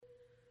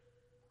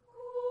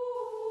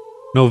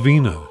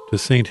Novena to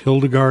St.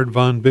 Hildegard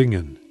von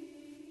Bingen.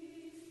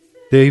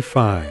 Day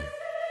 5.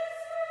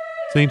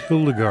 St.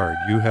 Hildegard,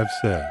 you have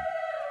said,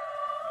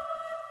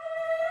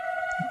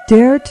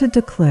 Dare to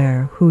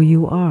declare who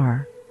you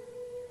are.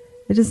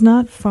 It is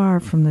not far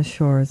from the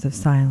shores of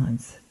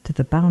silence to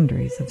the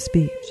boundaries of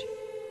speech.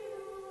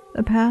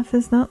 The path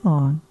is not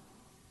long,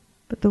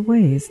 but the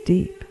way is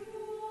deep.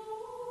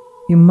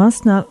 You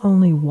must not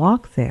only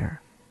walk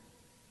there,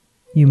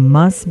 you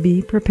must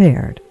be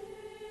prepared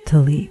to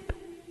leap.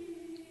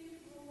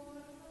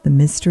 The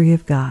mystery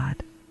of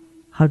God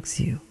hugs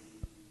you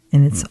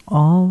in its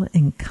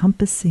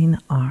all-encompassing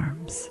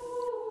arms.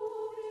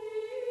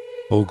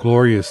 O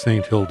glorious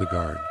St.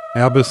 Hildegard,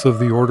 Abbess of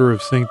the Order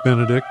of St.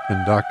 Benedict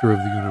and Doctor of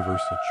the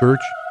Universal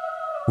Church,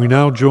 we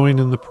now join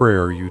in the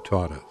prayer you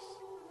taught us.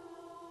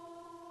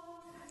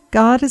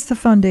 God is the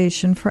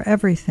foundation for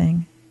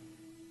everything.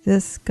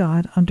 This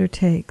God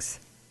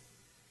undertakes.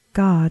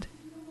 God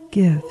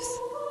gives,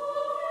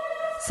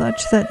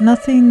 such that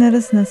nothing that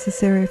is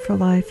necessary for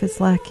life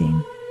is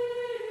lacking.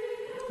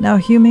 Now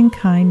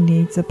humankind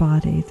needs a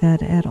body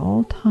that at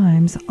all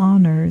times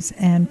honors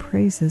and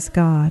praises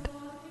God.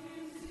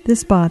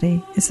 This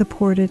body is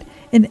supported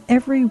in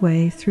every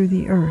way through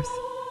the earth.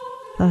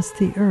 Thus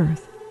the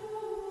earth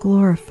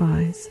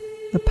glorifies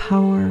the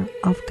power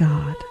of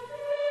God.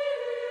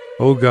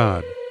 O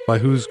God, by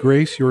whose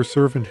grace your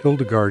servant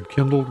Hildegard,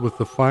 kindled with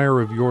the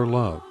fire of your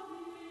love,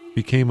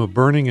 became a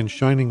burning and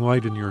shining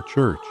light in your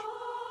church,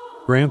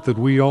 grant that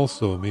we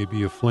also may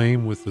be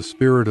aflame with the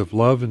spirit of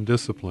love and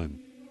discipline,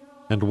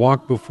 and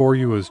walk before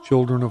you as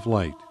children of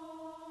light,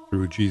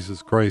 through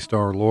Jesus Christ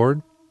our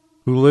Lord,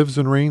 who lives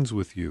and reigns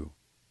with you,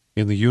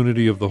 in the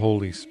unity of the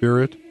Holy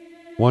Spirit,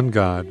 one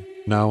God,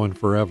 now and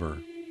forever.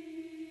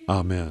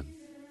 Amen.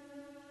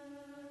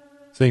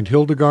 St.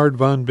 Hildegard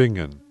von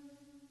Bingen,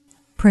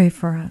 Pray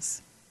for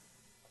us.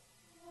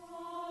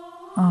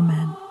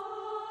 Amen.